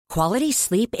Quality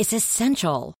sleep is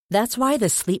essential. That's why the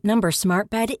Sleep Number Smart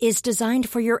Bed is designed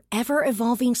for your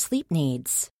ever-evolving sleep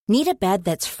needs. Need a bed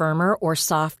that's firmer or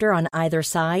softer on either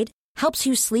side? Helps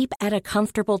you sleep at a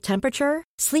comfortable temperature?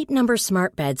 Sleep Number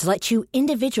Smart Beds let you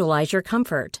individualize your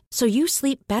comfort, so you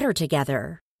sleep better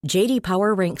together. J.D.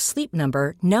 Power ranks Sleep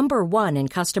Number number 1 in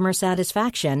customer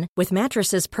satisfaction with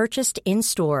mattresses purchased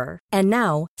in-store. And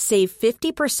now, save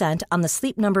 50% on the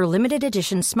Sleep Number Limited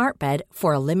Edition Smart Bed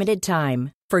for a limited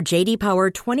time. For J.D. Power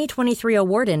 2023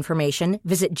 award information,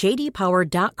 visit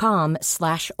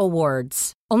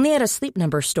jdpower.com/awards. Only at a Sleep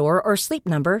Number store or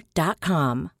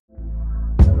sleepnumber.com.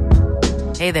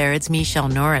 Hey there, it's Michelle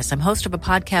Norris. I'm host of a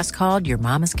podcast called Your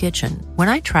Mama's Kitchen. When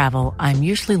I travel, I'm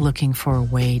usually looking for a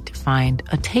way to find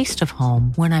a taste of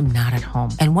home when I'm not at home.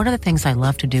 And one of the things I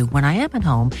love to do when I am at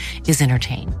home is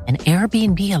entertain. And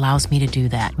Airbnb allows me to do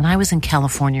that. When I was in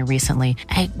California recently,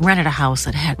 I rented a house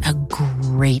that had a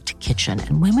great kitchen.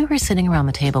 And when we were sitting around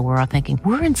the table, we're all thinking,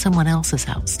 we're in someone else's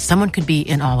house. Someone could be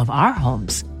in all of our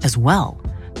homes as well.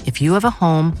 If you have a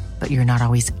home, but you're not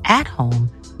always at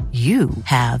home, you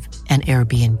have an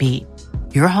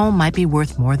Airbnb. Your home might be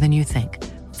worth more than you think.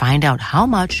 Find out how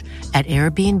much at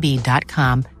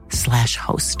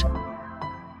airbnb.com/host.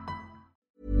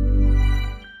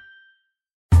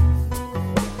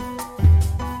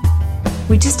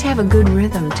 We just have a good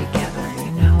rhythm together,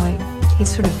 you know. He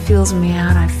sort of feels me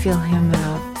out, I feel him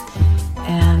out,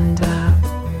 and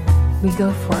we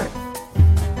go for it.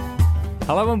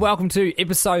 Hello and welcome to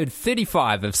episode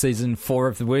 35 of season 4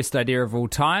 of The Worst Idea of All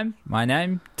Time. My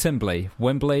name, Timbley,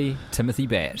 Wimbley, Timothy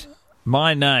Batt.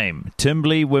 My name,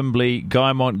 Timbley, Wimbley,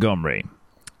 Guy Montgomery.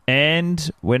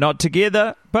 And we're not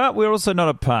together, but we're also not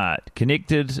apart,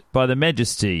 connected by the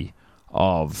majesty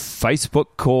of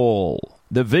Facebook Call.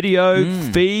 The video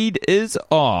feed is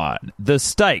on. The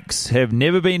stakes have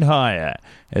never been higher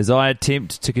as I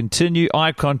attempt to continue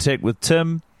eye contact with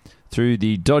Tim through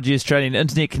the dodgy Australian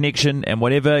internet connection and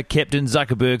whatever Captain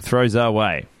Zuckerberg throws our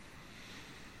way.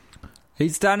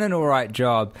 He's done an alright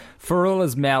job. For all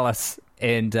his malice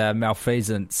and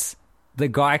malfeasance, the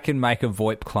guy can make a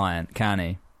VoIP client, can't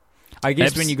he? I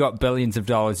guess when you got billions of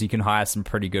dollars, you can hire some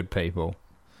pretty good people.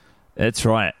 That's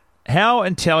right. How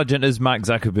intelligent is Mark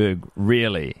Zuckerberg,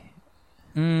 really?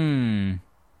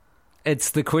 It's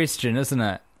the question, isn't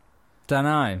it?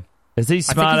 Dunno. Is he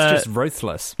smarter? I think he's just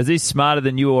ruthless. Is he smarter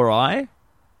than you or I?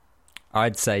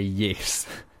 I'd say yes.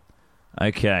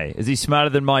 Okay. Is he smarter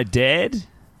than my dad?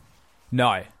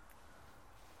 No.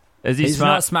 He's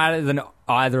not smarter than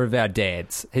either of our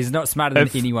dads. He's not smarter than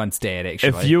anyone's dad,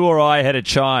 actually. If you or I had a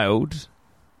child,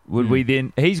 would we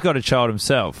then... He's got a child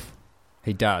himself.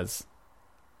 He does.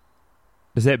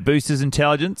 Does that boost his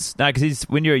intelligence? No, because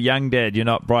when you're a young dad, you're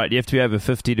not bright. You have to be over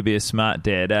 50 to be a smart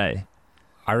dad, eh?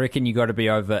 I reckon you got to be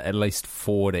over at least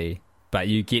 40, but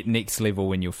you get next level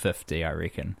when you're 50, I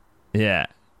reckon. Yeah.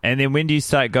 And then when do you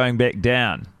start going back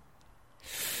down?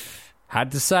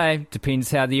 Hard to say. Depends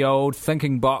how the old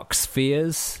thinking box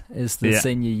fares as the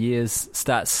senior years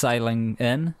start sailing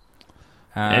in.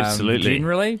 Absolutely.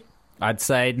 Generally, I'd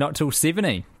say not till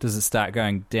 70 does it start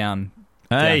going downhill.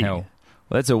 Well,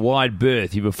 that's a wide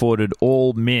berth you've afforded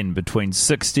all men between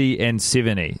 60 and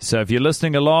 70. So if you're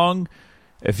listening along...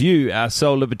 If you, our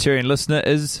sole libertarian listener,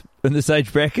 is in this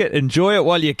age bracket, enjoy it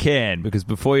while you can, because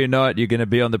before you know it, you're going to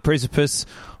be on the precipice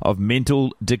of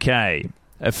mental decay.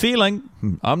 A feeling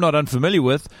I'm not unfamiliar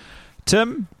with.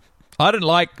 Tim, I didn't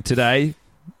like today.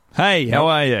 Hey, how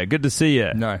are you? Good to see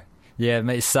you. No. Yeah,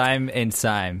 mate, same and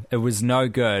same. It was no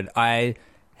good. I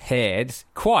had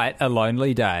quite a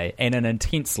lonely day and an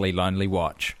intensely lonely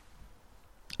watch.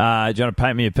 Do you want to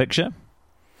paint me a picture?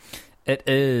 It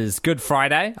is Good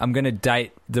Friday. I'm going to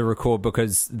date the record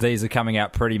because these are coming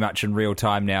out pretty much in real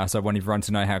time now, so I want everyone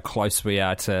to know how close we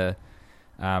are to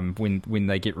when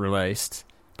they get released,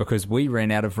 because we ran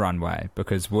out of runway,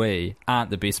 because we aren't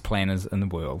the best planners in the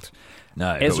world.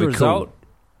 No, as a result,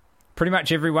 pretty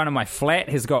much everyone in my flat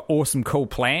has got awesome, cool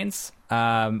plans.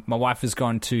 My wife has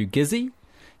gone to Gizzy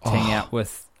to hang out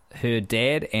with her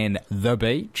dad and the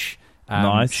beach.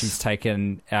 Nice. She's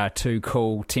taken our 2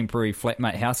 cool temporary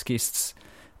flatmate house guests.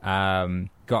 Got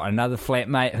another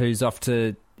flatmate who's off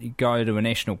to go to a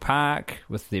national park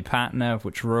with their partner,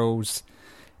 which rules.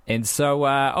 And so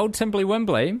old Timbley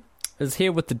Wimbley is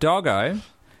here with the doggo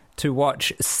to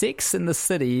watch Sex and the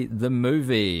City, the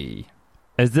movie.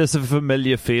 Is this a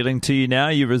familiar feeling to you now?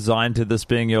 Are you resigned to this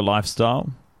being your lifestyle?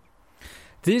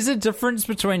 There's a difference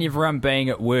between everyone being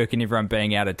at work and everyone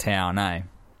being out of town, eh?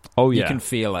 Oh, yeah. You can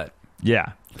feel it.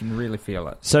 Yeah. You can really feel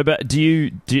it. So, but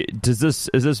is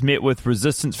this met with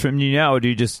resistance from you now, or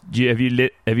have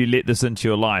you let this into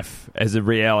your life as a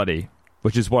reality?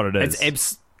 which is what it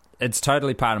is. It's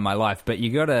totally part of my life, but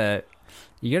you gotta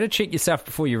check yourself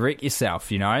before you wreck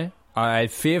yourself, you know? I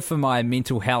fear for my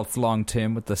mental health long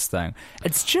term with this thing.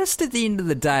 It's just at the end of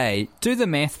the day, do the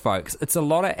math, folks. It's a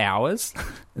lot of hours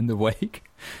in the week.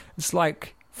 It's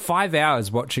like 5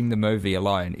 hours watching the movie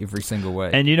alone every single week.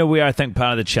 And you know where I think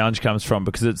part of the challenge comes from?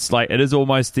 Because it's like, it is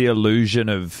almost the illusion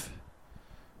of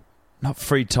not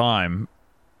free time,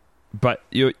 but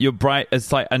your brain,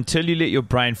 it's like until you let your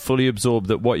brain fully absorb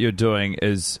that what you're doing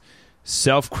is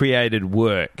self-created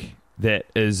work that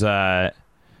is...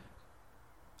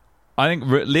 I think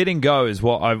letting go is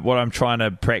what I'm trying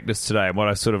to practice today, and what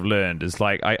I sort of learned is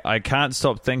like I can't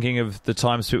stop thinking of the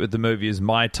time spent with the movie as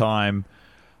my time.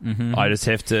 Mm-hmm. I just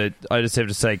have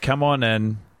to say, come on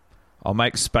in. I'll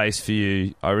make space for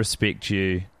you. I respect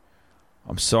you.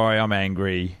 I'm sorry. I'm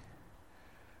angry.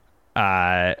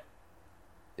 I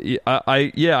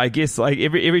guess like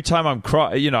every time I'm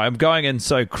I'm going in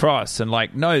so cross and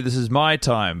like, no, this is my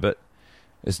time, but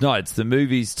it's not. It's the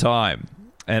movie's time,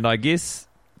 and I guess.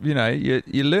 You know,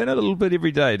 you learn a little bit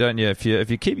every day, don't you? If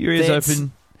you keep your ears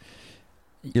open,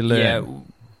 you learn. Yeah,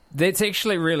 that's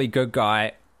actually really good,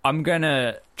 Guy. I'm going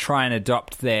to try and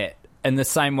adopt that in the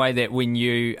same way that when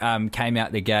you came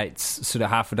out the gates sort of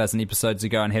half a dozen episodes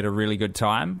ago and had a really good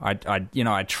time,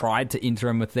 I tried to enter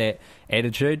in with that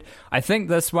attitude. I think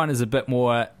this one is a bit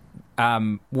more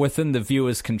within the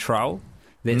viewer's control.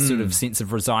 That sort of sense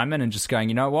of resignment and just going,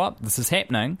 you know what, this is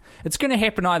happening. It's going to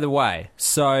happen either way.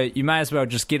 So you may as well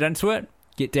just get into it,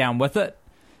 get down with it,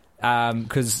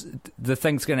 because the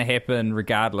thing's going to happen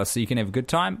regardless. So you can have a good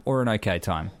time or an okay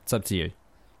time. It's up to you.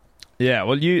 Yeah,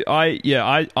 well,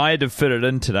 I had to fit it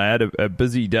in today. I had a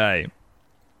busy day.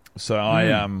 So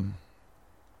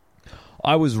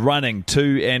I was running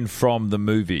to and from the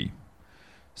movie.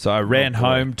 So I ran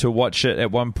home to watch it at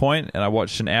one point, and I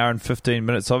watched an hour and 15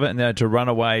 minutes of it, and then I had to run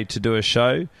away to do a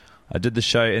show. I did the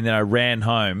show, and then I ran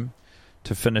home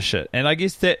to finish it. And I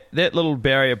guess that little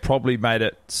barrier probably made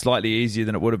it slightly easier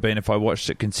than it would have been if I watched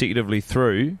it consecutively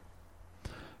through.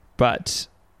 But,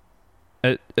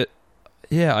 I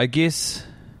guess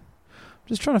I'm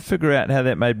just trying to figure out how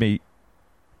that made me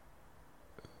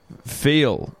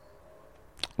feel.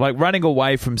 Like running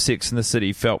away from Sex and the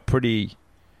City felt pretty...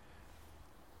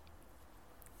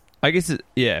 I guess,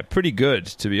 pretty good,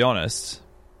 to be honest.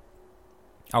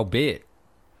 I'll bet.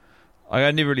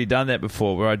 I'd never really done that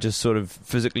before, where I'd just sort of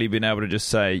physically been able to just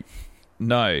say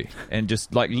no and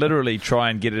just like literally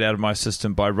try and get it out of my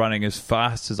system by running as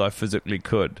fast as I physically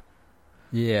could.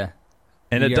 Yeah.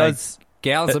 And it does...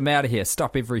 Gals, I'm out of here.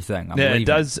 Stop everything. I'm leaving.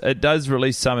 It does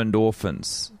release some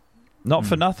endorphins. Not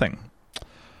for nothing.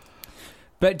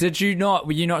 But were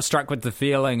you not struck with the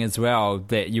feeling as well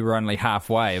that you were only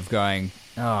halfway of going,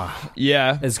 oh,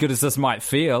 yeah, as good as this might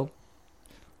feel,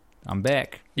 I'm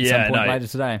back at some point later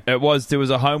today. There was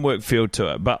a homework feel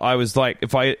to it, but I was like,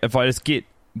 if I just get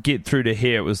through to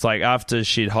here, it was like after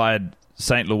she'd hired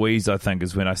St. Louise, I think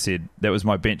is when I said, that was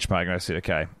my benchmark, and I said,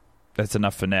 okay, that's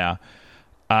enough for now.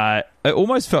 It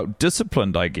almost felt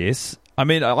disciplined, I guess. I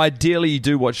mean, ideally you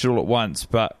do watch it all at once,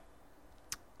 but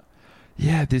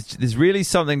yeah, there's really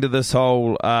something to this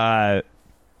whole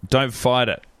don't fight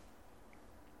it.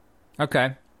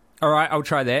 Okay. All right, I'll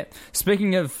try that.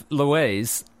 Speaking of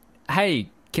Louise, hey,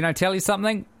 can I tell you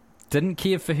something? Didn't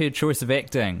care for her choice of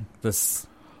acting this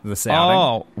outing.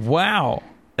 Oh, wow.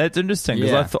 That's interesting,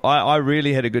 because I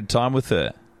really had a good time with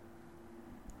her.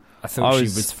 I thought she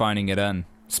was phoning it in,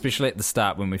 especially at the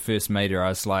start when we first met her. I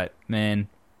was like, man,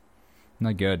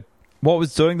 no good. What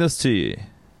was doing this to you?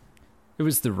 It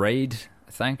was the read,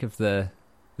 I think, of the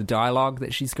dialogue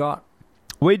that she's got.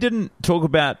 We didn't talk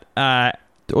about,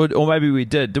 or maybe we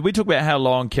did. Did we talk about how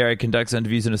long Carrie conducts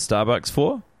interviews in a Starbucks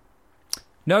for?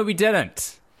 No, we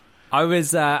didn't. I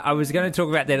was going to talk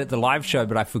about that at the live show,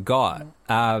 but I forgot.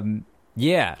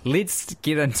 Yeah, let's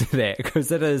get into that,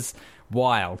 because it is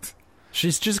wild.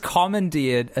 She's just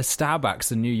commandeered a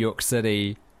Starbucks in New York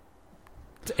City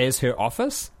as her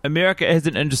office. America has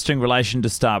an interesting relation to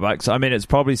Starbucks. I mean, it's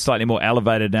probably slightly more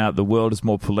elevated now that the world is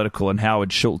more political, and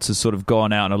Howard Schultz has sort of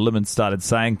gone out on a limb and started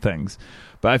saying things.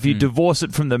 But if you divorce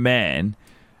it from the man,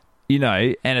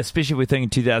 and especially if we're thinking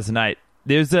 2008,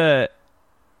 there's a...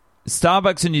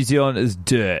 Starbucks in New Zealand is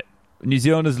dirt. New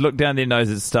Zealanders look down their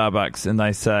nose at Starbucks and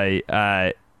they say,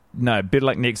 no, better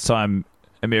luck next time,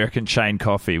 American chain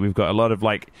coffee. We've got a lot of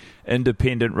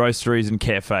independent roasteries and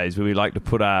cafes where we like to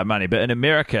put our money. But in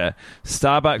America,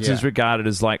 Starbucks is regarded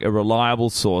as like a reliable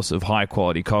source of high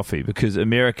quality coffee, because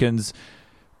Americans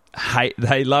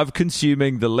they love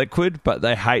consuming the liquid, but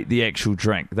they hate the actual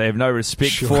drink. They have no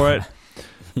respect for it.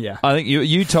 Yeah. I think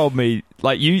you told me,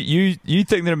 like, you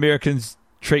think that Americans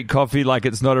treat coffee like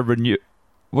it's not a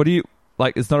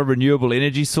it's not a renewable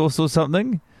energy source or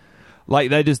something? Like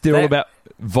they're all about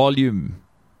volume.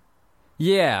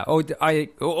 Yeah, or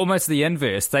almost the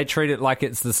inverse. They treat it like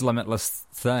it's this limitless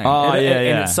thing. Oh, and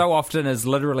yeah. it so often is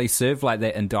literally served like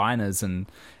that in diners and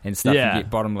stuff. Yeah. You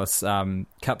get bottomless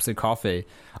cups of coffee.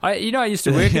 I used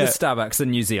to work at a Starbucks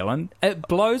in New Zealand. It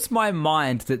blows my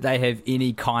mind that they have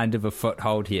any kind of a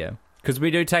foothold here, because we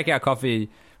do take our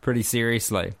coffee pretty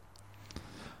seriously.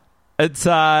 It's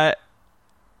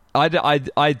I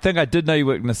think I did know you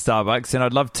worked in a Starbucks, and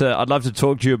I'd love to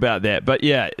talk to you about that. But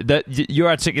yeah, your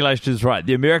articulation is right.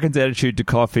 The Americans' attitude to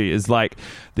coffee is like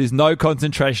there's no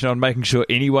concentration on making sure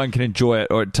anyone can enjoy it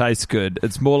or it tastes good.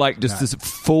 It's more like just this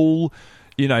full,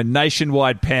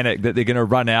 nationwide panic that they're going to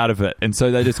run out of it, and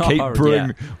so they just keep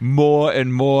brewing more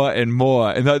and more and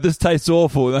more. And this tastes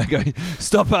awful, and they go,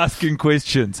 "Stop asking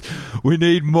questions. We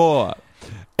need more."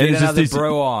 And Get it's just another these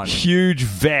brew on. huge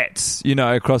vats,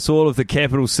 across all of the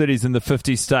capital cities in the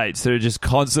 50 states that are just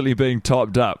constantly being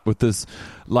topped up with this,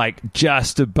 like,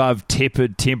 just above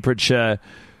tepid temperature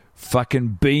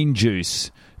fucking bean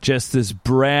juice. Just this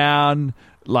brown,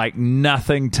 like,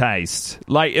 nothing taste.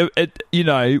 Like,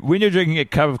 when you're drinking a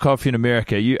cup of coffee in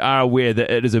America, you are aware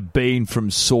that it is a bean from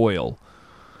soil.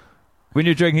 When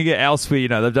you're drinking it elsewhere,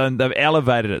 they've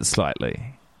elevated it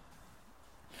slightly.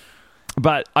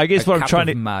 But I guess what I'm trying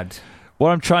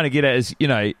to get at is,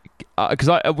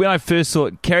 because when I first saw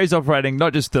it, Carrie's operating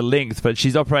not just the length, but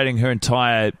she's operating her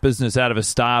entire business out of a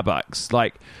Starbucks.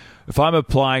 Like, if I'm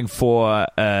applying for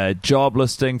a job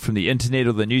listing from the internet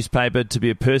or the newspaper to be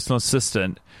a personal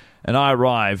assistant, and I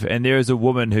arrive and there is a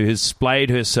woman who has splayed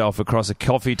herself across a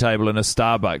coffee table in a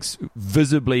Starbucks,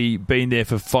 visibly been there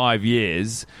for 5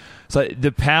 years. So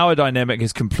the power dynamic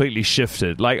has completely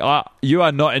shifted. Like, you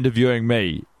are not interviewing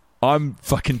me. I'm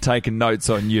fucking taking notes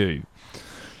on you.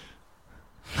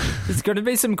 There's going to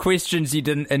be some questions you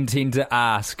didn't intend to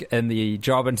ask in the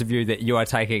job interview that you are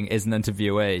taking as an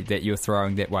interviewee that you're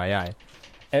throwing that way,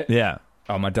 eh? Yeah.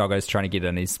 Oh, my doggo's trying to get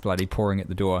in. He's bloody pouring at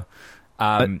the door.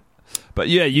 But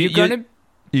yeah, you go.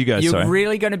 You're sorry.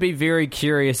 really going to be very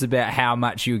curious about how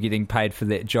much you're getting paid for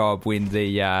that job when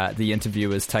the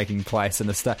interview is taking place in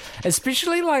a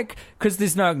especially like because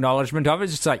there's no acknowledgement of it.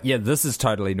 It's just like, yeah, this is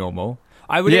totally normal.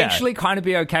 I would actually kind of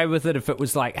be okay with it if it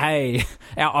was like, hey,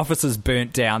 our office is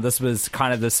burnt down. This was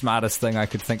kind of the smartest thing I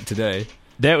could think to do.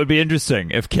 That would be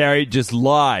interesting if Carrie just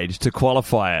lied to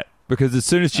qualify it. Because as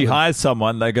soon as she hires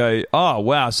someone, they go, oh,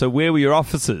 wow, so where were your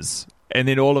offices? And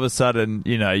then all of a sudden,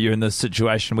 you're in this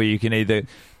situation where you can either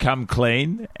come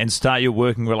clean and start your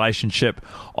working relationship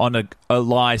on a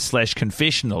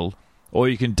lie/confessional, or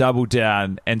you can double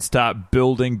down and start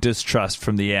building distrust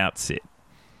from the outset.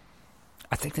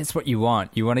 I think that's what you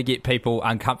want. You want to get people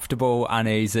uncomfortable,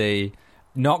 uneasy,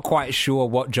 not quite sure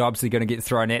what jobs they're going to get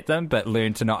thrown at them, but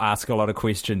learn to not ask a lot of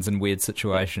questions in weird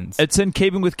situations. It's in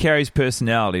keeping with Carrie's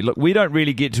personality. Look, we don't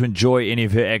really get to enjoy any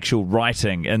of her actual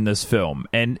writing in this film.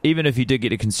 And even if you did get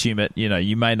to consume it,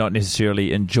 you may not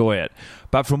necessarily enjoy it.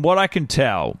 But from what I can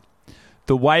tell,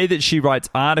 the way that she writes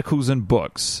articles and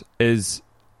books is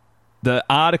the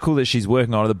article that she's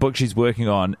working on, or the book she's working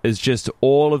on, is just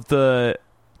all of the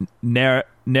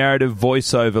narrative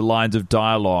voiceover lines of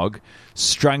dialogue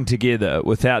strung together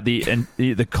without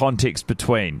the context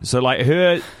between. So like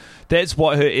that's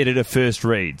what her editor first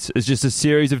reads, is just a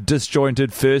series of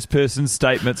disjointed first person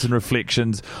statements and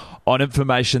reflections on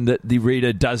information that the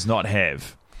reader does not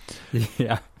have.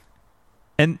 Yeah.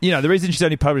 And the reason she's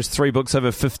only published 3 books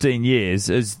over 15 years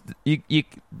is you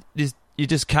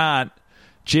just can't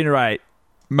generate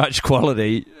much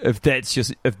quality if that's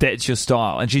your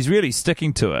style, and she's really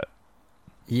sticking to it.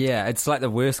 Yeah, it's like the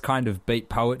worst kind of beat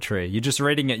poetry. You're just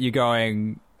reading it, you're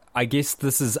going, I guess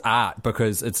this is art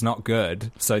because it's not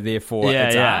good, so therefore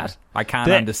it's art. I can't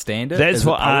understand it. That's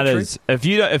what art is.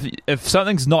 If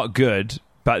something's not good,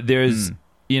 but there's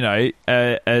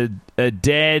a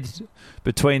dad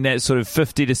between that sort of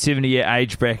 50 to 70 year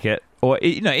age bracket, or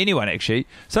anyone actually,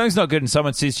 something's not good, and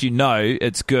someone says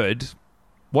it's good.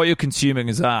 What you're consuming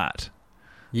is art.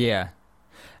 Yeah.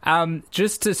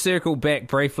 Just to circle back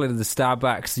briefly to the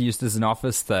Starbucks used as an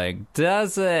office thing,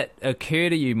 does it occur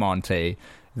to you, Monty,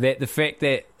 that the fact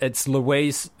that it's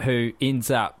Louise who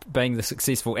ends up being the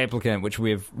successful applicant, which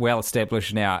we've well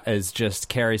established now is just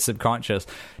Carrie's subconscious,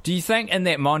 do you think in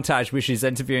that montage where she's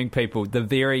interviewing people, the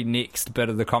very next bit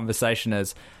of the conversation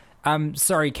is,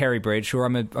 sorry, Carrie Bradshaw,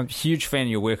 I'm a huge fan of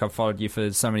your work. I've followed you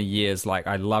for so many years. Like,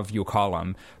 I love your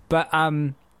column. But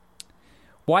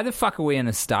why the fuck are we in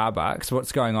a Starbucks?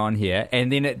 What's going on here?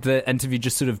 And then the interview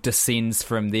just sort of descends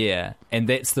from there, and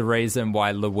that's the reason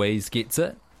why Louise gets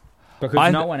it,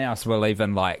 because no one else will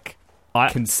even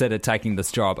consider taking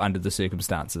this job under the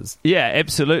circumstances. Yeah,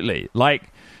 absolutely.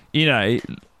 Like, you know,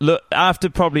 look, after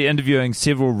probably interviewing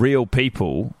several real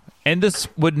people, and this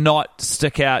would not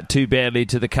stick out too badly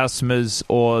to the customers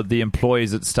or the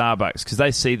employees at Starbucks because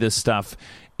they see this stuff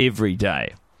every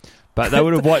day. But they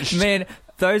would have watched... Man,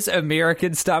 those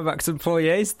American Starbucks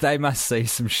employees, they must see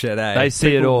some shit, eh? They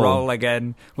see People it all. rolling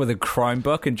in with a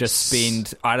Chromebook and just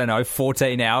spend,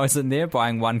 14 hours in there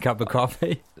buying one cup of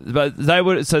coffee. But they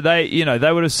would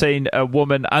have seen a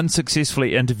woman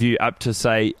unsuccessfully interview up to,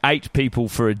 say, 8 people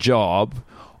for a job,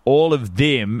 all of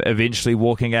them eventually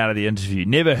walking out of the interview.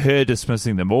 Never her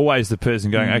dismissing them. Always the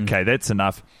person going, okay, that's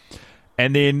enough.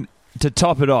 And then to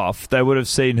top it off, they would have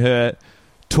seen her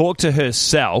talk to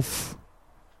herself,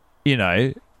 you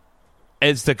know,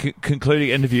 as the concluding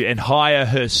interview and hire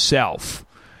herself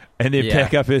and then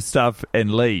pack up her stuff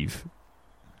and leave.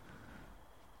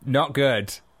 Not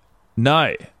good.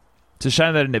 No. It's a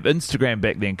shame they didn't have Instagram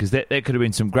back then because that could have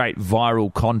been some great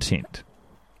viral content.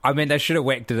 I mean, they should have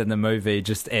whacked it in the movie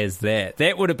just as that.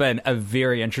 That would have been a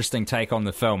very interesting take on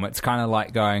the film. It's kind of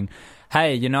like going,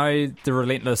 hey, you know, the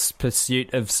relentless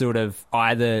pursuit of sort of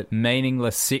either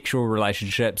meaningless sexual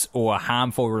relationships or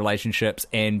harmful relationships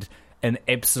and an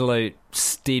absolute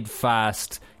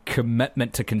steadfast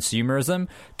commitment to consumerism.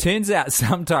 Turns out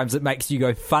sometimes it makes you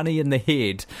go funny in the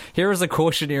head. Here is a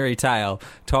cautionary tale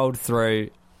told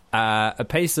through a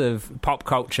piece of pop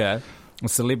culture, a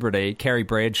celebrity, Carrie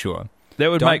Bradshaw.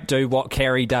 Don't do what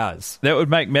Carrie does. That would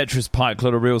make Mattress Pike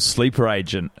look a real sleeper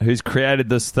agent who's created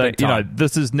this thing. You know,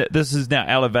 this is now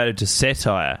elevated to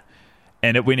satire,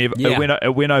 and it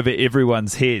went over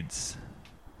everyone's heads.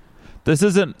 This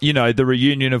isn't, you know, the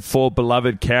reunion of 4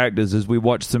 beloved characters as we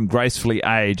watch them gracefully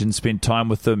age and spend time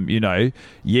with them, you know,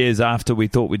 years after we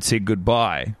thought we'd said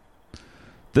goodbye.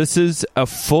 This is a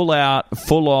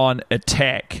full-on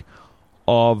attack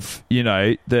of, you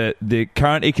know, the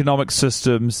current economic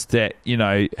systems that, you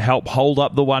know, help hold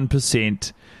up the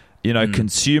 1%, you know,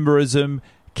 consumerism,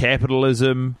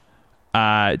 capitalism,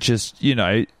 just, you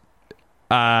know,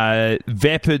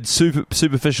 vapid,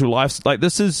 superficial life. Like,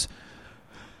 this is,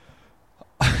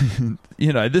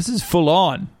 you know, this is full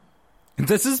on.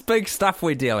 This is big stuff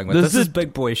we're dealing with. This is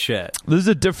big boy shit. This is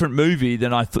a different movie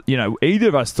than either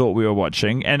of us thought we were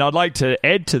watching. And I'd like to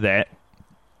add to that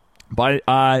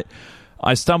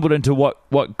I stumbled into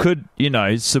what could, you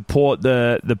know, support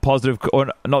the positive,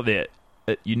 or not that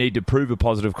you need to prove a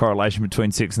positive correlation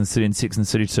between Sex and the City and Sex and the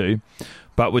City 2,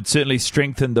 but would certainly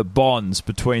strengthen the bonds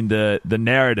between the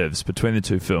narratives between the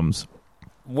two films.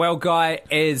 Well, Guy,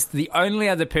 as the only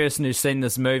other person who's seen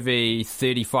this movie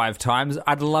 35 times,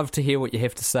 I'd love to hear what you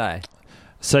have to say.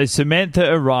 So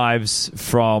Samantha arrives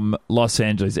from Los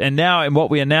Angeles, and what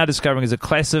we are now discovering is a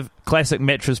classic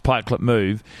Mattress Pike clip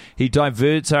move. He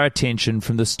diverts our attention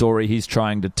from the story he's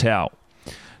trying to tell.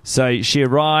 So she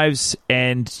arrives,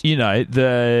 and you know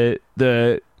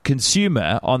the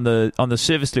consumer on the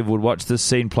surface level would watch this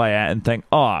scene play out and think,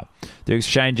 they're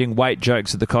exchanging weight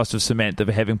jokes at the cost of Samantha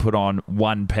for having put on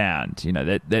 1 pound. You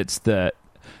know, that's the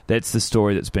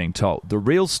story that's being told. The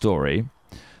real story.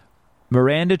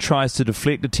 Miranda tries to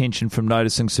deflect attention from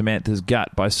noticing Samantha's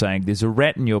gut by saying, "There's a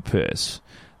rat in your purse."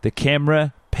 The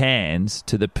camera pans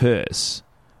to the purse.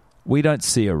 We don't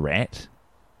see a rat.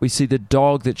 We see the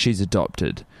dog that she's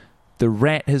adopted. The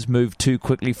rat has moved too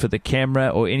quickly for the camera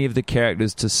or any of the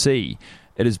characters to see.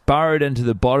 It is burrowed into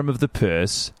the bottom of the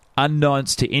purse,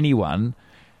 unknowns to anyone.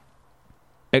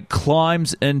 It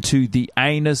climbs into the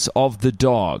anus of the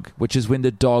dog, which is when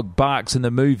the dog barks in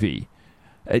the movie.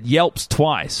 It yelps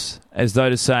twice, as though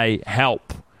to say,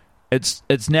 help.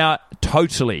 It's now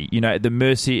totally, you know, at the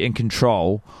mercy and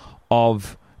control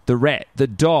of the rat. The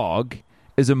dog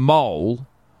is a mole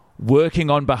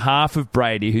working on behalf of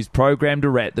Brady, who's programmed a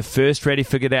rat, the first rat he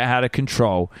figured out how to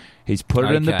control. He's put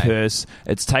it in the purse.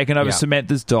 It's taken over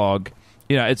Samantha's dog.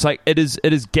 You know, it's like it is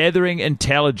gathering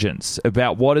intelligence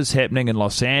about what is happening in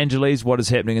Los Angeles, what is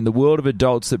happening in the world of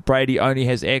adults that Brady only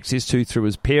has access to through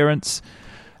his parents.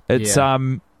 It's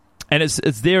and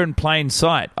it's there in plain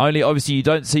sight. Only obviously you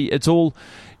don't see. It's all,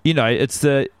 you know.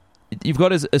 You've got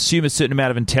to assume a certain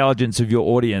amount of intelligence of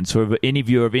your audience or of any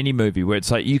viewer of any movie, where it's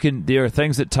like there are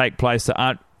things that take place that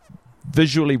aren't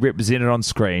visually represented on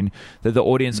screen that the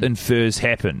audience infers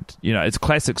happened. You know, it's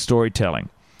classic storytelling.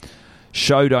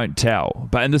 Show don't tell.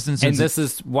 But in this instance, and this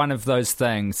is one of those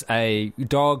things: a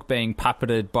dog being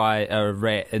puppeted by a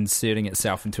rat inserting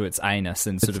itself into its anus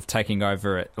and sort of taking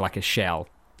over it like a shell.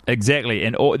 Exactly,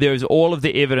 and there's all of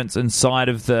the evidence inside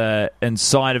of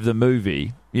the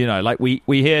movie. You know, like we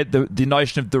hear the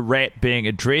notion of the rat being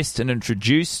addressed and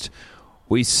introduced.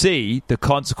 We see the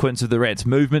consequence of the rat's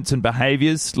movements and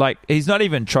behaviors. Like, he's not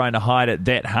even trying to hide it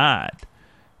that hard.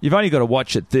 You've only got to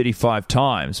watch it 35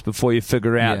 times before you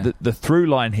figure out that the through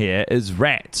line here is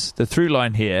rats. The through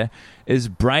line here is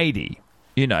Brady.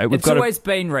 You know, it's always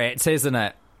been rats, hasn't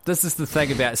it? This is the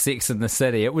thing about Sex and the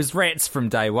City. It was rats from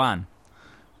day one.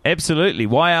 Absolutely.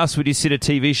 Why else would you set a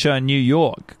TV show in New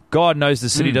York? God knows the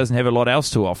city doesn't have a lot else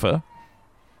to offer.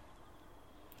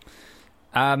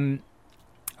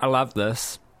 I love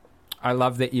this. I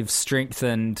love that you've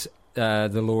strengthened the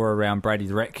lore around Brady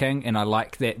the Rat King, and I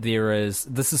like that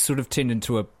this is sort of turned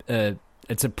into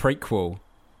it's a prequel,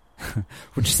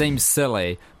 which seems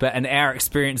silly, but in our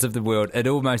experience of the world, it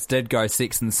almost did go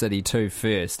Sex and the City 2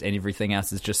 first, and everything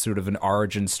else is just sort of an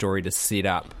origin story to set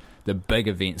up the big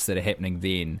events that are happening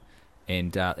then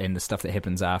and the stuff that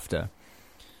happens after.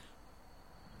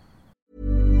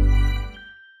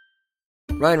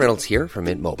 Ryan Reynolds here from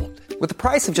Mint Mobile. With the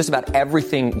price of just about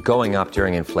everything going up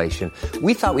during inflation,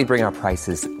 we thought we'd bring our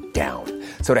prices down.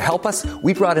 So to help us,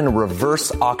 we brought in a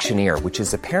reverse auctioneer, which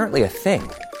is apparently a thing.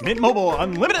 Mint Mobile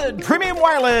Unlimited Premium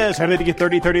Wireless. How to get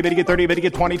 30, 30, bit to get 30, bit to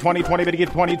get 20, 20, 20, bit to get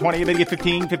 20, 20, bit to get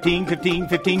 15, 15, 15,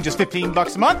 15, just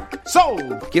 $15 a month?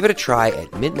 Sold! Give it a try at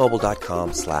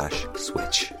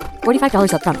mintmobile.com/switch.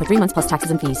 $45 up front for 3 months plus taxes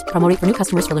and fees. Promo rate for new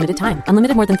customers for limited time.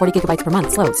 Unlimited more than 40 gigabytes per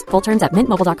month. Slows full terms at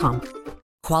mintmobile.com.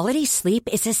 Quality sleep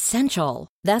is essential.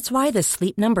 That's why the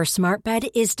Sleep Number Smart Bed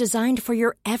is designed for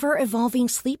your ever-evolving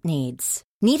sleep needs.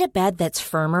 Need a bed that's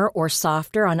firmer or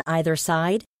softer on either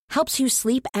side? Helps you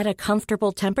sleep at a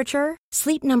comfortable temperature?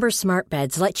 Sleep Number Smart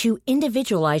Beds let you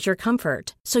individualize your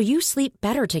comfort, so you sleep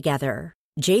better together.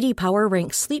 J.D. Power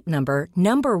ranks Sleep Number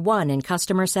number 1 in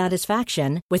customer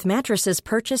satisfaction with mattresses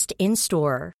purchased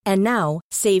in-store. And now,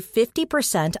 save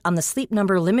 50% on the Sleep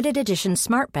Number Limited Edition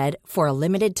Smart Bed for a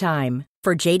limited time.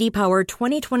 For J.D. Power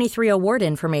 2023 award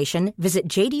information, visit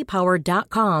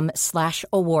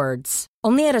jdpower.com/awards.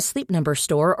 Only at a Sleep Number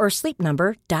store or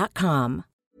sleepnumber.com.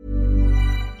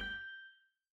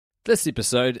 This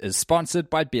episode is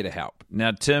sponsored by BetterHelp. Now,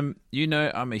 Tim, you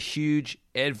know I'm a huge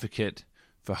advocate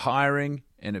for hiring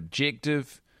an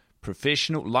objective,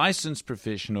 licensed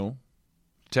professional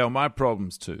to tell my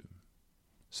problems to,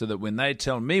 so that when they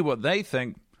tell me what they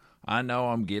think, I know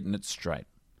I'm getting it straight.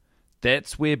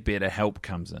 That's where BetterHelp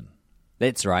comes in.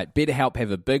 That's right. BetterHelp have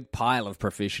a big pile of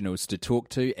professionals to talk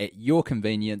to at your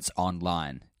convenience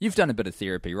online. You've done a bit of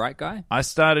therapy, right, Guy? I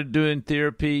started doing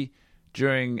therapy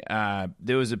during,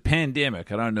 there was a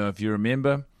pandemic, I don't know if you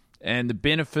remember, and the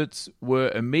benefits were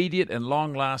immediate and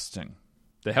long-lasting.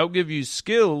 They help give you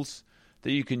skills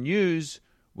that you can use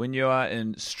when you are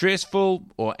in stressful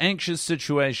or anxious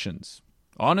situations.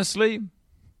 Honestly,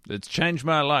 it's changed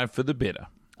my life for the better.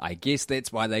 I guess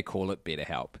that's why they call it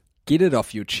BetterHelp. Get it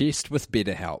off your chest with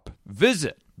BetterHelp.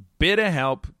 Visit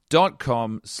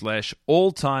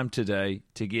betterhelp.com/alltime today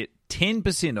to get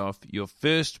 10% off your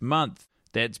first month.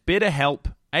 That's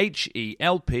BetterHelp,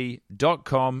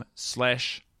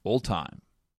 HELP.com/alltime.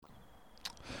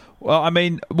 Well, I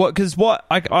mean,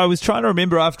 I was trying to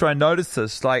remember after I noticed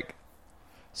this, like,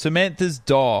 Samantha's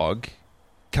dog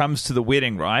comes to the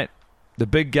wedding, right? The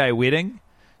big gay wedding.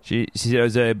 She said it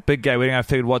was a big gay wedding. I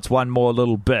figured, what's one more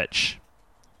little bitch?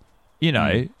 You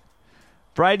know,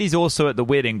 Brady's also at the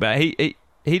wedding, but he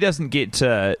doesn't get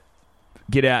to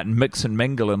get out and mix and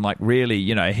mingle and, like, really,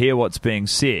 you know, hear what's being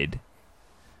said.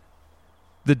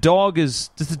 Does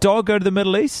the dog go to the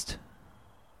Middle East?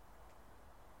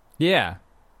 Yeah.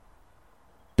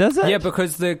 Does it? Yeah,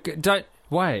 because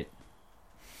wait.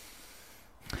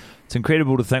 It's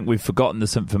incredible to think we've forgotten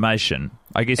this information.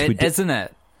 I guess we did. Isn't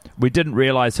it? We didn't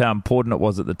realise how important it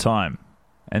was at the time.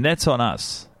 And that's on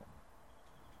us.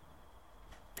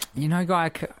 You know,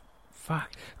 Guy, fuck.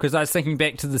 Because I was thinking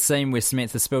back to the scene where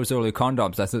Samantha spills all her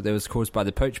condoms. I thought that was caused by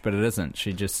the pooch, but it isn't.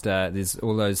 She just, there's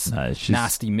all those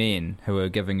nasty men who are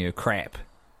giving her crap,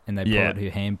 and they pull out her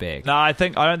handbag. No, I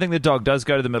don't think the dog does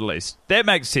go to the Middle East. That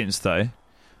makes sense, though.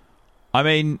 I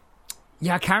mean...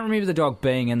 Yeah, I can't remember the dog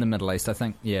being in the Middle East. I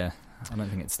don't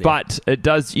think it's there. But it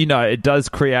does, it does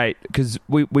create... Because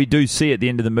we do see at the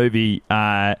end of the movie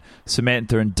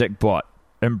Samantha and Dickbot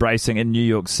embracing in New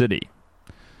York City.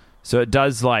 So it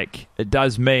does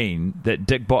mean that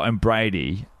Dickbot and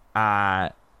Brady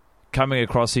are coming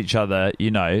across each other,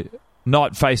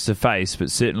 not face to face, but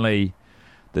certainly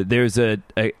that there is a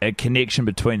connection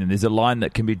between them. There's a line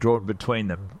that can be drawn between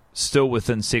them, still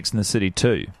within Sex and the City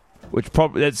 2, which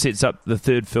probably that sets up the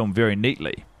third film very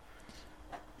neatly.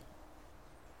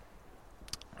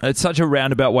 It's such a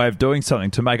roundabout way of doing something,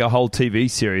 to make a whole TV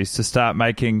series, to start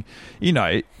making,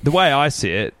 the way I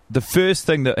see it, the first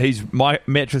thing that my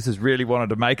Mattress has really wanted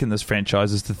to make in this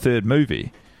franchise is the third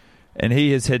movie. And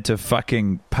he has had to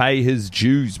fucking pay his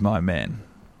dues, my man.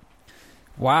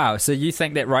 Wow, so you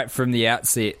think that right from the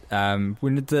outset,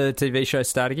 when did the TV show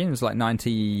start again? It was like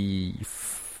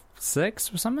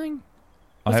 96 or something?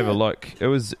 I have a look. It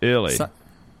was early.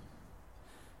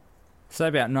 So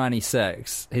about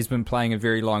 96, he's been playing a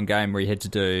very long game where he had to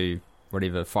do,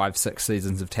 5-6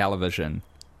 seasons of television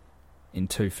in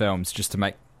 2 films just to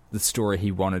make the story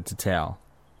he wanted to tell.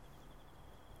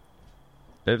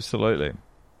 Absolutely.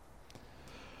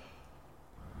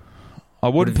 I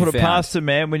wouldn't put it past him,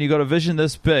 man. When you got a vision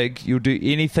this big, you'll do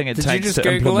anything it takes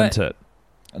to implement it.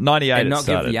 98 and not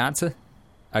started. Give the answer?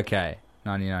 Okay,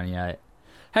 1998.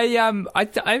 Hey, I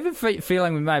have a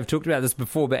feeling we may have talked about this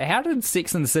before, but how did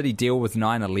Sex and the City deal with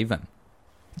 9/11?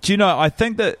 Do you know, I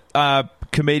think that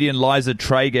comedian Liza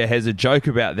Traeger has a joke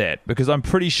about that, because I'm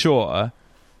pretty sure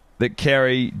that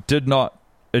Carrie did not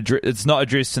it's not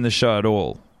addressed in the show at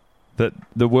all, that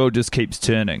the world just keeps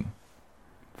turning.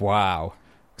 Wow.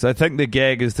 Because I think the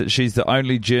gag is that she's the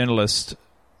only journalist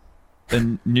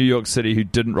in New York City who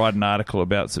didn't write an article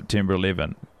about September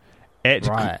 11.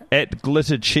 At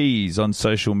Glitter Cheese on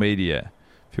social media,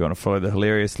 if you want to follow the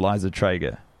hilarious Liza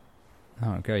Traeger.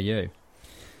 Oh, go you.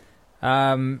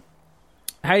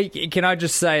 Hey, can I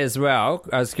just say as well,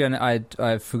 I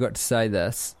forgot to say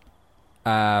this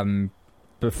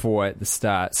before at the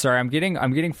start. Sorry, I'm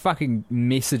getting fucking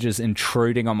messages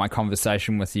intruding on my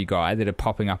conversation with you guys that are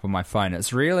popping up on my phone.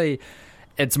 It's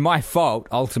my fault,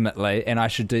 ultimately, and I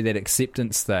should do that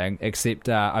acceptance thing, except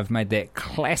I've made that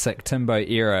classic Timbo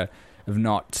error of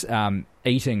not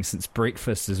eating since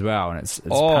breakfast as well, and it's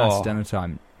past dinner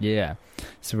time. Yeah.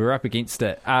 So we're up against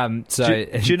it. Do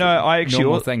you know, I actually...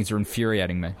 normal things are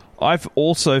infuriating me. I've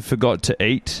also forgot to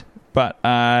eat, but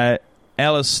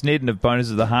Alice Snedden of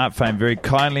Boners of the Heart fame very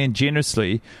kindly and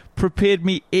generously prepared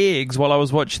me eggs while I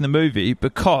was watching the movie,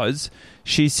 because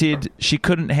she said she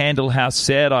couldn't handle how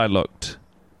sad I looked.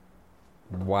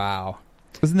 Wow.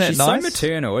 Isn't that nice? She's so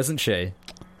maternal, isn't she?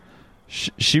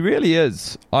 She really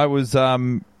is. I was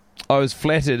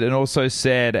flattered and also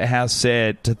sad at how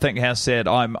sad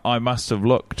I must have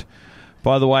looked.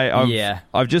 By the way,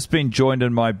 I've just been joined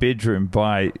in my bedroom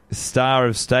by star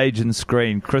of stage and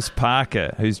screen Chris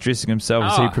Parker, who's dressing himself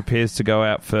as he prepares to go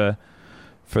out for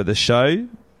the show.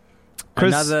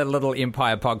 Chris, another little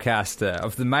Empire podcaster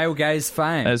of the male gaze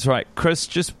fame. That's right. Chris,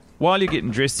 just while you're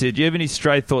getting dressed here, do you have any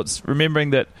stray thoughts, remembering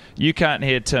that you can't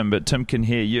hear Tim, but Tim can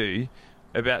hear you,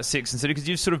 about Sex and the City? Because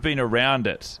you've sort of been around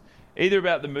it, either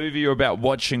about the movie or about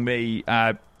watching me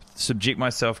subject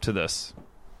myself to this.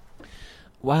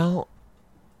 Well,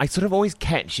 I sort of always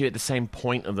catch you at the same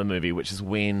point of the movie, which is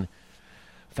when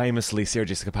famously Sarah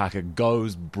Jessica Parker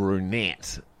goes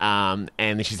brunette, and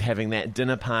then she's having that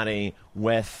dinner party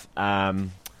with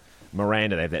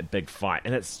Miranda. They have that big fight,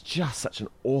 and it's just such an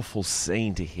awful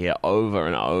scene to hear over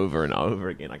and over and over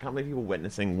again. I can't believe people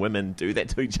witnessing women do that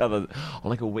to each other on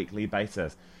like a weekly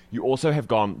basis. You also have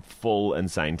gone full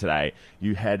insane today.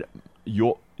 You had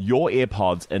your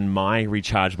AirPods in my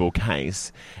rechargeable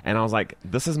case, and I was like,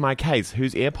 this is my case,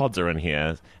 whose AirPods are in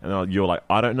here? And you're like,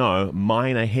 I don't know,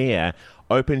 mine are here.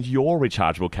 Opened your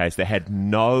rechargeable case that had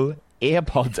no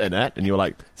AirPods in it, and you were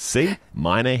like, see,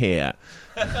 mine are here.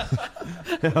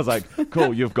 And I was like,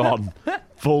 cool, you've gone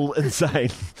full insane.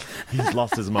 He's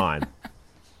lost his mind.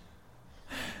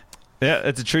 Yeah,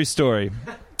 it's a true story.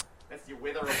 That's your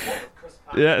weather report with Chris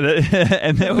Parker. Yeah,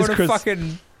 and that was Chris. What a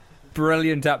fucking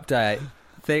brilliant update.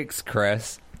 Thanks,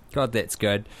 Chris. God, that's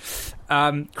good.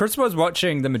 Chris was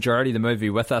watching the majority of the movie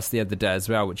with us the other day as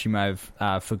well, which you may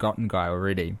have forgotten, Guy,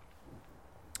 already.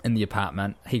 In the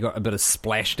apartment, he got a bit of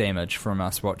splash damage from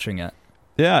us watching it.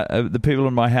 Yeah, the people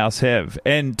in my house have.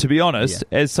 And to be honest,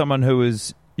 as someone who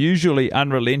is usually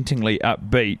unrelentingly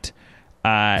upbeat,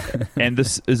 and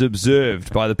this is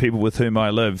observed by the people with whom I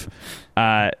live,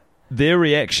 their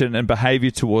reaction and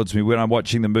behaviour towards me when I'm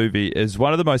watching the movie is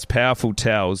one of the most powerful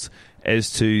tells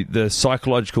as to the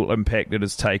psychological impact it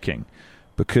is taking.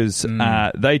 Because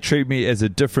they treat me as a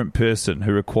different person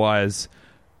who requires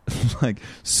like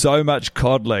so much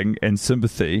coddling and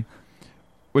sympathy,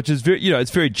 which is very,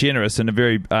 it's very generous and a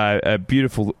very a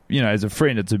beautiful, as a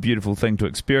friend, it's a beautiful thing to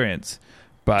experience.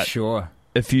 But sure,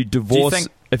 if you divorce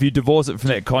it from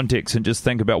that context and just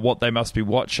think about what they must be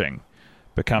watching,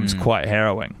 becomes quite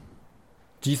harrowing.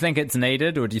 Do you think it's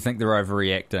needed, or do you think they're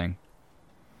overreacting?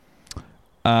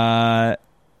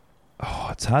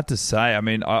 It's hard to say. I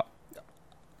mean,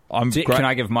 Can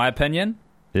I give my opinion?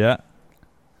 Yeah.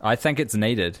 I think it's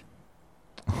needed.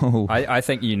 Oh, I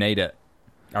think you need it.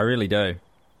 I really do.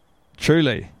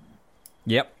 truly.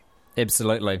 Yep,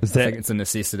 absolutely. I think it's a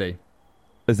necessity.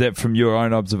 Is that from your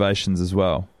own observations as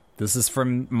well? This is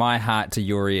from my heart to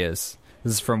your ears.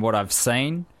 This is from what I've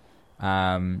seen.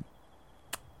 That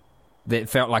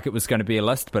felt like it was going to be a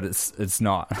list, but it's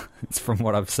not. It's from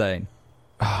what I've seen.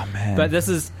 Oh, man. But this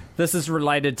is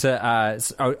related to...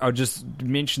 I'll just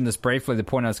mention this briefly. The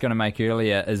point I was going to make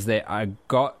earlier is that I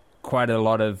got quite a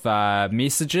lot of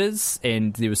messages,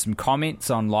 and there were some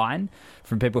comments online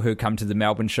from people who come to the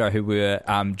Melbourne show who were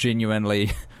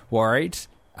genuinely worried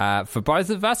for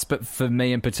both of us, but for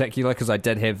me in particular, because I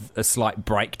did have a slight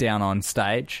breakdown on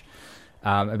stage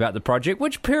about the project,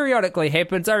 which periodically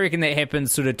happens. I reckon that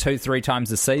happens sort of 2-3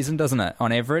 times a season, doesn't it,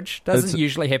 on average? Doesn't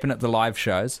usually happen at the live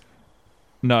shows.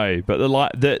 No, but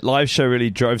the live show really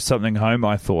drove something home,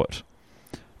 I thought.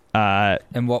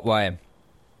 In what way?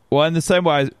 Well, in the same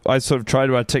way I sort of try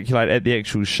to articulate at the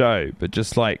actual show, but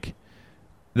just like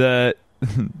the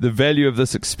value of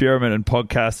this experiment in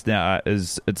podcast now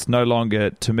is it's no longer,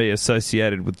 to me,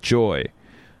 associated with joy.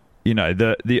 You know,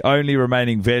 the only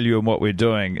remaining value in what we're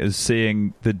doing is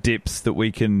seeing the depths that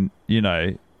we can,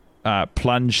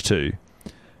 plunge to.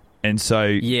 And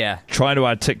so trying to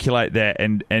articulate that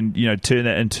and turn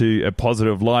that into a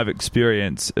positive live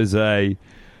experience is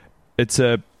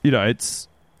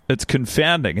it's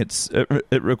confounding.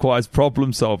 It requires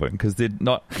problem solving because they're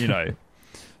not,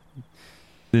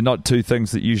 they're not two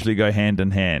things that usually go hand in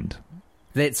hand.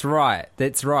 That's right.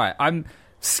 I'm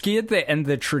scared that in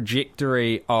the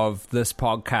trajectory of this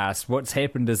podcast, what's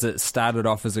happened is it started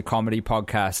off as a comedy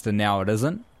podcast and now it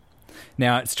isn't.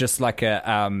 Now it's just like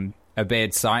a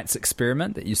bad science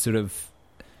experiment that you sort of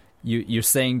you're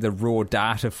seeing the raw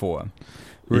data for.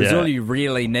 Whereas all you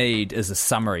really need is a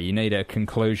summary. You need a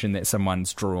conclusion that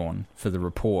someone's drawn for the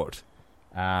report.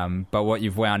 But what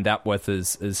you've wound up with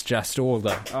is just all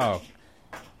the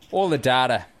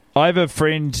data. I have a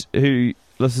friend who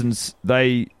listens.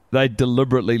 They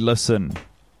deliberately listen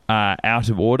out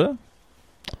of order,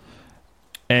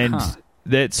 and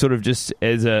that sort of just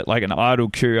as an idle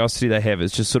curiosity they have.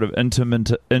 It's just sort of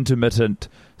intermittent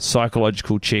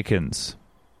psychological check-ins.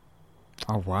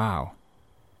 Oh wow!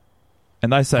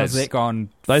 And they say how's that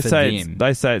gone? They say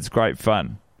it's great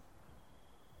fun.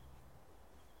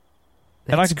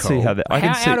 That's and I can cool. see how that.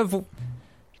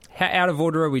 How out of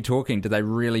order are we talking? Do they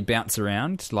really bounce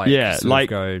around?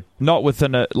 Go not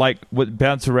within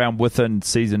bounce around within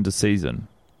season to season.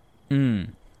 Oh,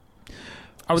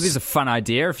 there's a fun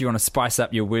idea if you want to spice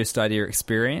up your worst idea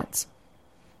experience.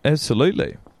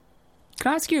 Absolutely.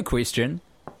 Can I ask you a question?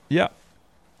 Yeah.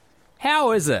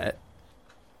 How is it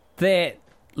that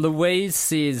Louise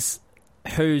says,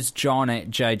 "Who's John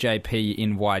at jjpny.com,"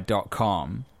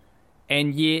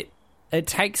 and yet it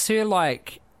takes her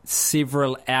like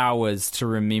several hours to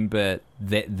remember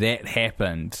that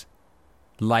happened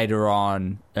later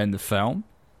on in the film?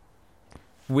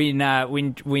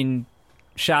 When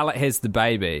Charlotte has the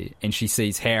baby and she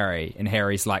sees Harry, and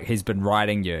Harry's like, "He's been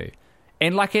writing you,"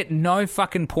 and like at no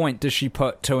fucking point does she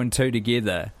put 2 and 2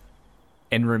 together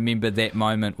and remember that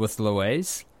moment with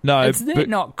Louise. No, is that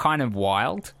not kind of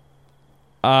wild?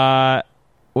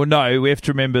 Well, no, we have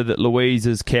to remember that Louise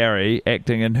is Carrie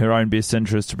acting in her own best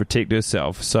interest to protect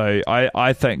herself. So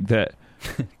I think that...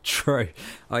 True.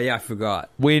 Oh, yeah, I forgot.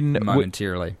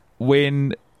 Momentarily.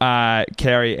 When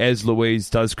Carrie, as Louise,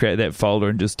 does create that folder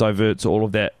and just diverts all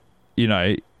of that,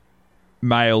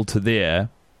 mail to there,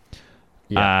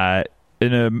 in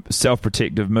a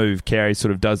self-protective move, Carrie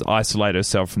sort of does isolate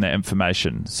herself from that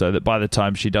information so that by the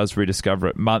time she does rediscover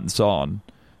it months on,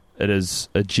 it is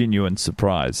a genuine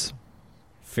surprise.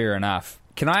 Fair enough.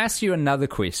 Can I ask you another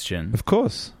question? Of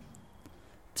course.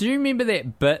 Do you remember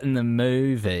that bit in the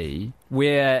movie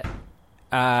where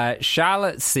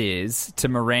Charlotte says to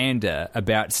Miranda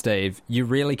about Steve, "You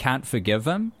really can't forgive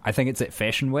him"? I think it's at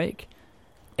Fashion Week.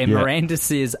 And Miranda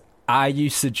says, "Are you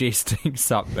suggesting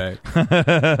something?"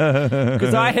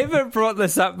 Because I haven't brought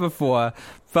this up before,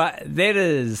 but that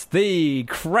is the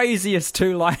craziest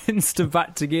 2 lines to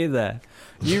butt together.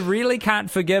 You really can't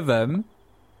forgive him.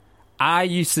 Are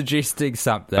you suggesting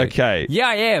something? Okay. Yeah,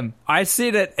 I am. I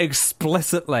said it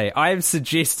explicitly. I am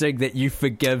suggesting that you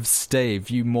forgive Steve,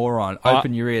 you moron.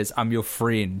 Open your ears. I'm your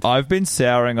friend. I've been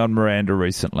souring on Miranda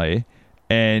recently,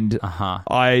 and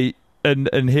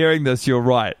in hearing this, you're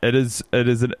right. It's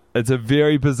a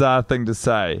very bizarre thing to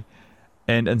say,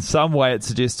 and in some way, it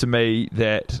suggests to me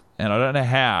that, and I don't know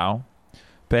how,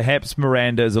 perhaps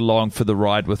Miranda is along for the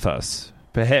ride with us.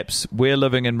 Perhaps we're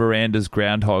living in Miranda's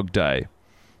Groundhog Day.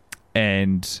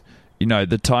 And,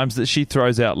 the times that she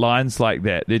throws out lines like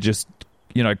that, they're just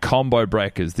combo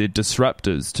breakers. They're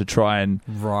disruptors to try and,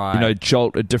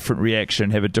 jolt a different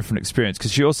reaction, have a different experience.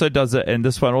 Because she also does it, and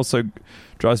this one also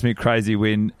drives me crazy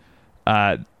when,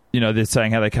 they're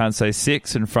saying how they can't say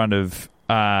sex in front of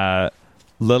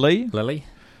Lily. Lily,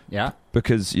 yeah.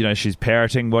 Because, she's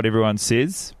parroting what everyone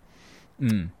says.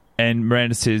 Mm. And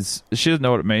Miranda says, she doesn't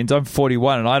know what it means. I'm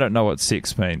 41 and I don't know what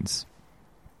sex means.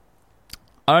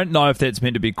 I don't know if that's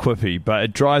meant to be quippy, but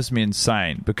it drives me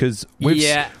insane because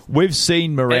we've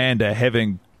seen Miranda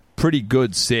having pretty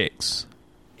good sex.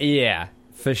 Yeah,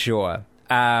 for sure.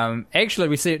 Actually,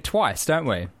 we see it twice, don't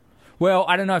we? Well,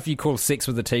 I don't know if you call sex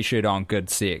with a t-shirt on good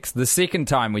sex. The second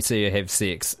time we see her have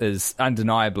sex is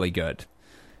undeniably good.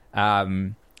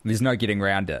 There's no getting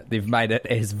around it. They've made it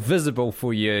as visible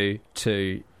for you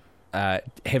to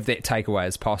have that takeaway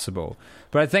as possible.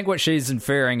 But I think what she's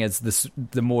inferring is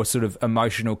the more sort of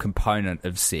emotional component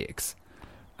of sex.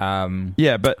 But and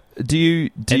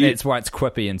that's why it's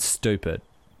quippy and stupid.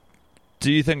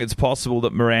 Do you think it's possible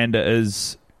that Miranda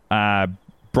is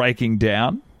breaking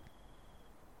down?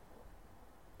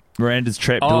 Miranda's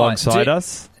trapped alongside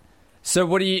us? So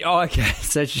what do you... Oh, okay.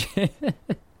 So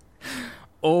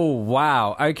oh,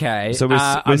 wow. Okay. So we're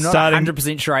I'm starting... not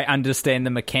 100% sure I understand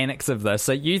the mechanics of this.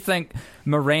 So you think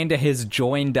Miranda has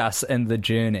joined us in the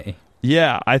journey?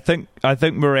 Yeah, I think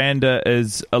Miranda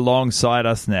is alongside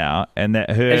us now, and that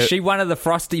her... Is she one of the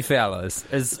Frosty fellas?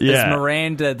 Is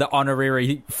Miranda the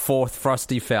honorary fourth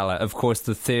Frosty fella? Of course,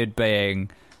 the third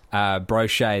being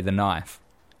Brochet the knife.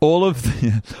 So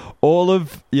all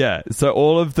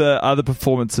of the other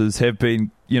performances have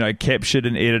been, captured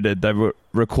and edited. They were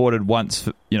recorded once,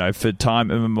 for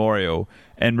time immemorial.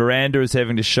 And Miranda is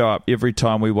having to show up every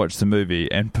time we watch the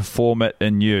movie and perform it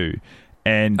anew.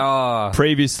 And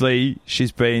previously,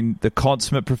 she's been the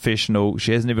consummate professional.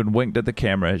 She hasn't even winked at the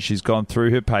camera. She's gone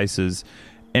through her paces.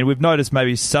 And we've noticed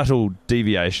maybe subtle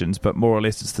deviations, but more or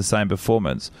less it's the same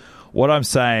performance. What I'm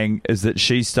saying is that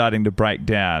she's starting to break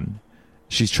down.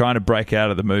 She's trying to break out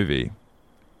of the movie,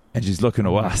 and she's looking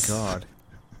to us. Oh, my God.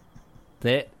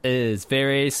 That is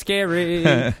very scary.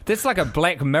 That's like a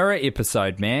Black Mirror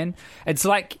episode, man. It's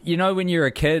like, when you're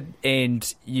a kid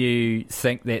and you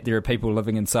think that there are people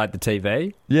living inside the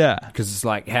TV? Yeah. Because it's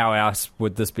like, how else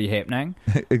would this be happening?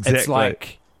 Exactly. It's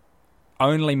like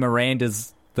only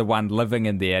Miranda's the one living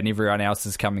in there and everyone else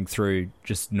is coming through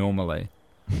just normally.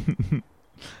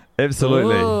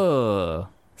 Absolutely. Ugh.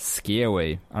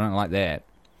 Scary. I don't like that.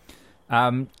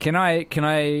 Can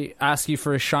I ask you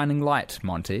for a shining light,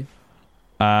 Monty?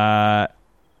 Yeah,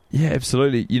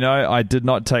 absolutely. I did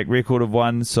not take record of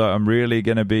one, so I'm really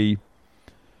going to be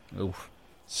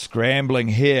scrambling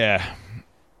here.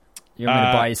 You want me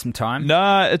to buy you some time?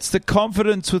 No, it's the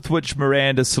confidence with which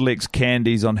Miranda selects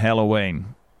candies on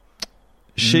Halloween.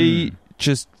 She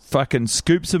just fucking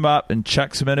scoops them up and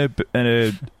chucks them in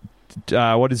her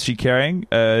what is she carrying?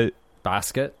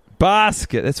 Basket.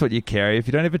 That's what you carry. If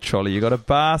you don't have a trolley, you got a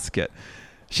basket.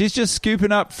 She's just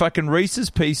scooping up fucking Reese's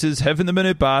Pieces, having them in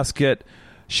her basket.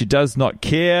 She does not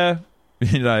care.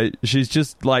 She's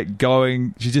just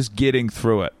she's just getting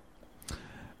through it.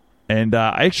 And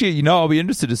actually, I'll be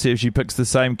interested to see if she picks the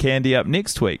same candy up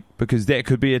next week, because that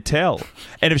could be a tell.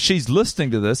 And if she's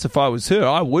listening to this, if I was her,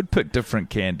 I would pick different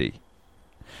candy.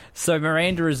 So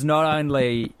Miranda is not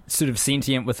only sort of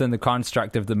sentient within the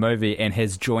construct of the movie and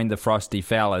has joined the Frosty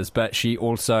Fellas, but she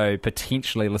also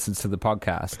potentially listens to the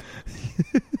podcast.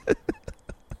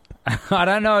 I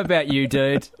don't know about you,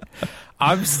 dude.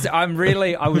 I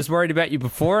was worried about you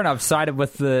before, and I've sided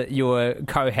with your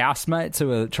co-housemates who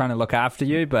are trying to look after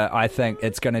you, but I think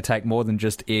it's going to take more than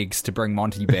just eggs to bring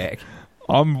Monty back.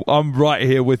 I'm right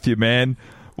here with you, man.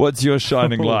 What's your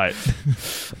shining light?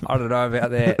 I don't know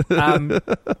about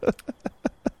that.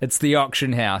 It's the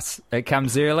auction house. It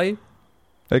comes early.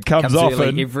 It comes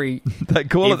often. Every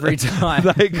time.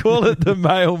 They call it the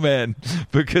mailman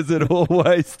because it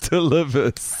always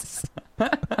delivers.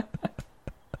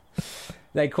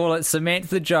 They call it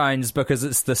Samantha Jones because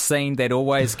it's the scene that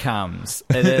always comes.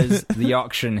 It is the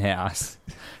auction house.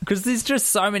 Because there's just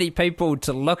so many people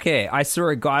to look at. I saw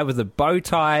a guy with a bow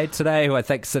tie today who I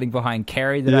think is sitting behind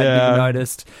Carrie that I'd never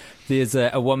noticed. There's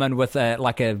a woman with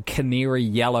a canary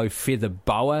yellow feather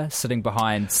boa sitting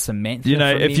behind Samantha.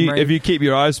 If you keep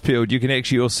your eyes peeled, you can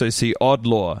actually also see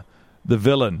Oddlaw, the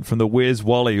villain from the Where's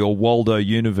Wally or Waldo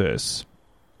universe.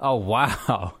 Oh,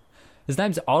 wow. His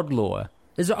name's Oddlaw.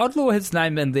 Is Oddlaw his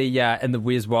name in the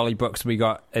Where's Wally books we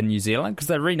got in New Zealand? Because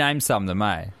they renamed some of them,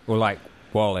 eh? Or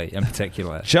Wally in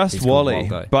particular. Just He's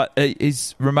Wally, but he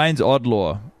remains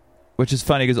Oddlaw, which is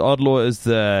funny because Oddlaw is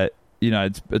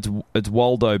it's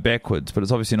Waldo backwards, but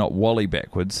it's obviously not Wally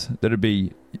backwards. That'd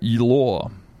be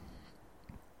Law.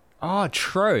 Oh,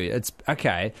 true. It's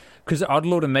okay. Because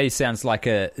Oddlaw to me sounds like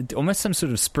almost some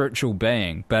sort of spiritual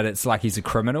being, but it's like he's a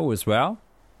criminal as well.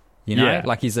 You know, Yeah.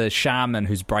 like he's a shaman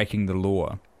who's breaking the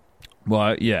law.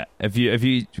 Well, yeah. If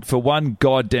you for one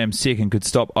goddamn second could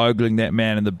stop ogling that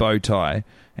man in the bow tie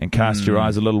and cast your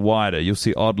eyes a little wider, you'll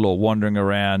see Oddlaw wandering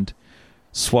around,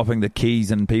 swapping the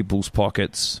keys in people's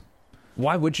pockets.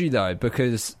 Why would you, though?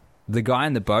 Because the guy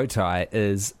in the bow tie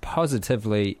is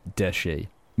positively dishy.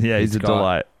 Yeah, he's a got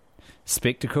delight.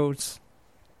 Spectacles,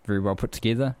 very well put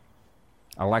together.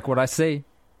 I like what I see.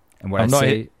 And what I'm I not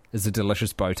see is a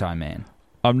delicious bow tie man.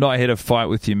 I'm not here to fight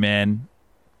with you, man.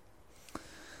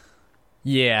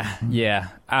 Yeah.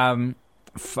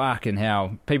 Fucking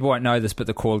hell. People won't know this, but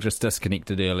the call just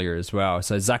disconnected earlier as well.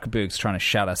 So Zuckerberg's trying to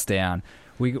shut us down.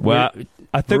 I think we're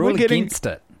all we're getting against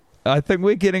it. I think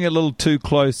we're getting a little too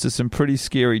close to some pretty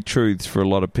scary truths for a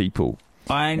lot of people.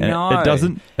 I And know.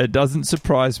 It doesn't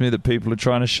surprise me that people are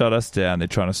trying to shut us down. They're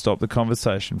trying to stop the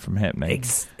conversation from happening.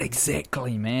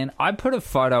 Exactly, man. I put a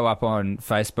photo up on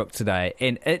Facebook today,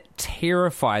 and it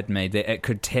terrified me that it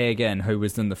could tag in who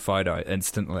was in the photo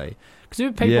instantly. Because there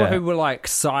were people who were like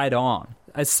side on,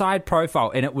 a side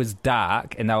profile, and it was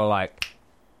dark, and they were like,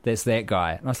 "That's that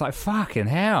guy." And I was like, "Fucking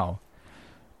hell,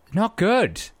 not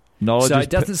good." So it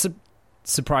doesn't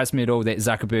surprise me at all that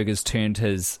Zuckerberg has turned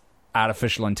his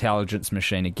artificial intelligence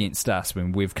machine against us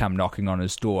when we've come knocking on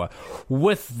his door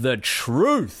with the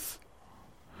truth.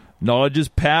 Knowledge is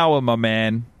power, my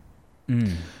man.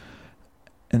 Mm.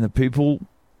 And the people,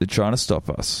 they're trying to stop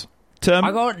us. Tim,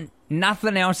 I got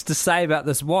nothing else to say about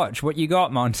this watch. What you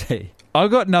got, Monty? I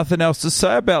got nothing else to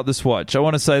say about this watch. I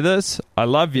want to say this. I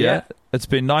love you. Yeah. It's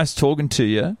been nice talking to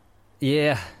you.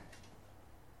 Yeah.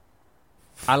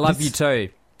 I love you too.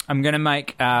 I'm going to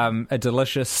make a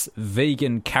delicious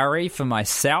vegan curry for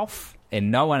myself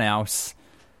and no one else.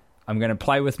 I'm going to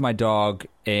play with my dog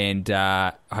and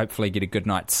hopefully get a good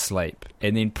night's sleep.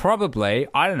 And then probably,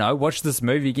 I don't know, watch this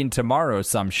movie again tomorrow or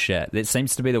some shit. That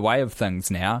seems to be the way of things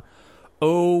now.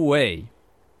 Ooh-wee.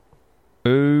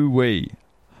 Ooh-wee.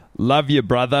 Love you,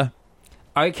 brother.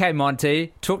 Okay,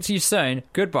 Monty. Talk to you soon.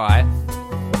 Goodbye.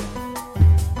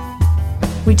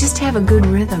 We just have a good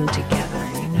rhythm together,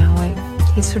 you know.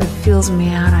 He sort of feels me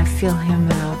out, I feel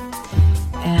him out,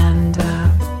 and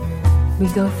we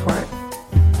go for it.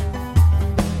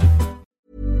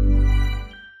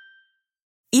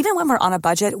 Even when we're on a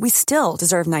budget, we still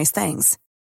deserve nice things.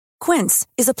 Quince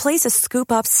is a place to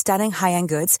scoop up stunning high-end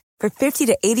goods for 50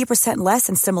 to 80% less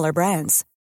than similar brands.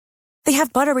 They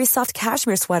have buttery soft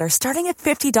cashmere sweaters starting at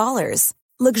 $50,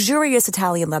 luxurious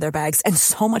Italian leather bags, and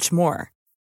so much more.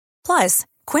 Plus,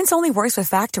 Quince only works with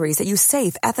factories that use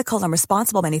safe, ethical, and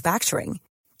responsible manufacturing.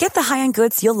 Get the high-end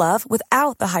goods you'll love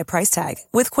without the high price tag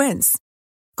with Quince.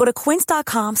 Go to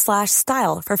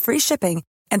quince.com/style for free shipping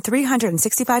and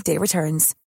 365-day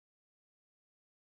returns.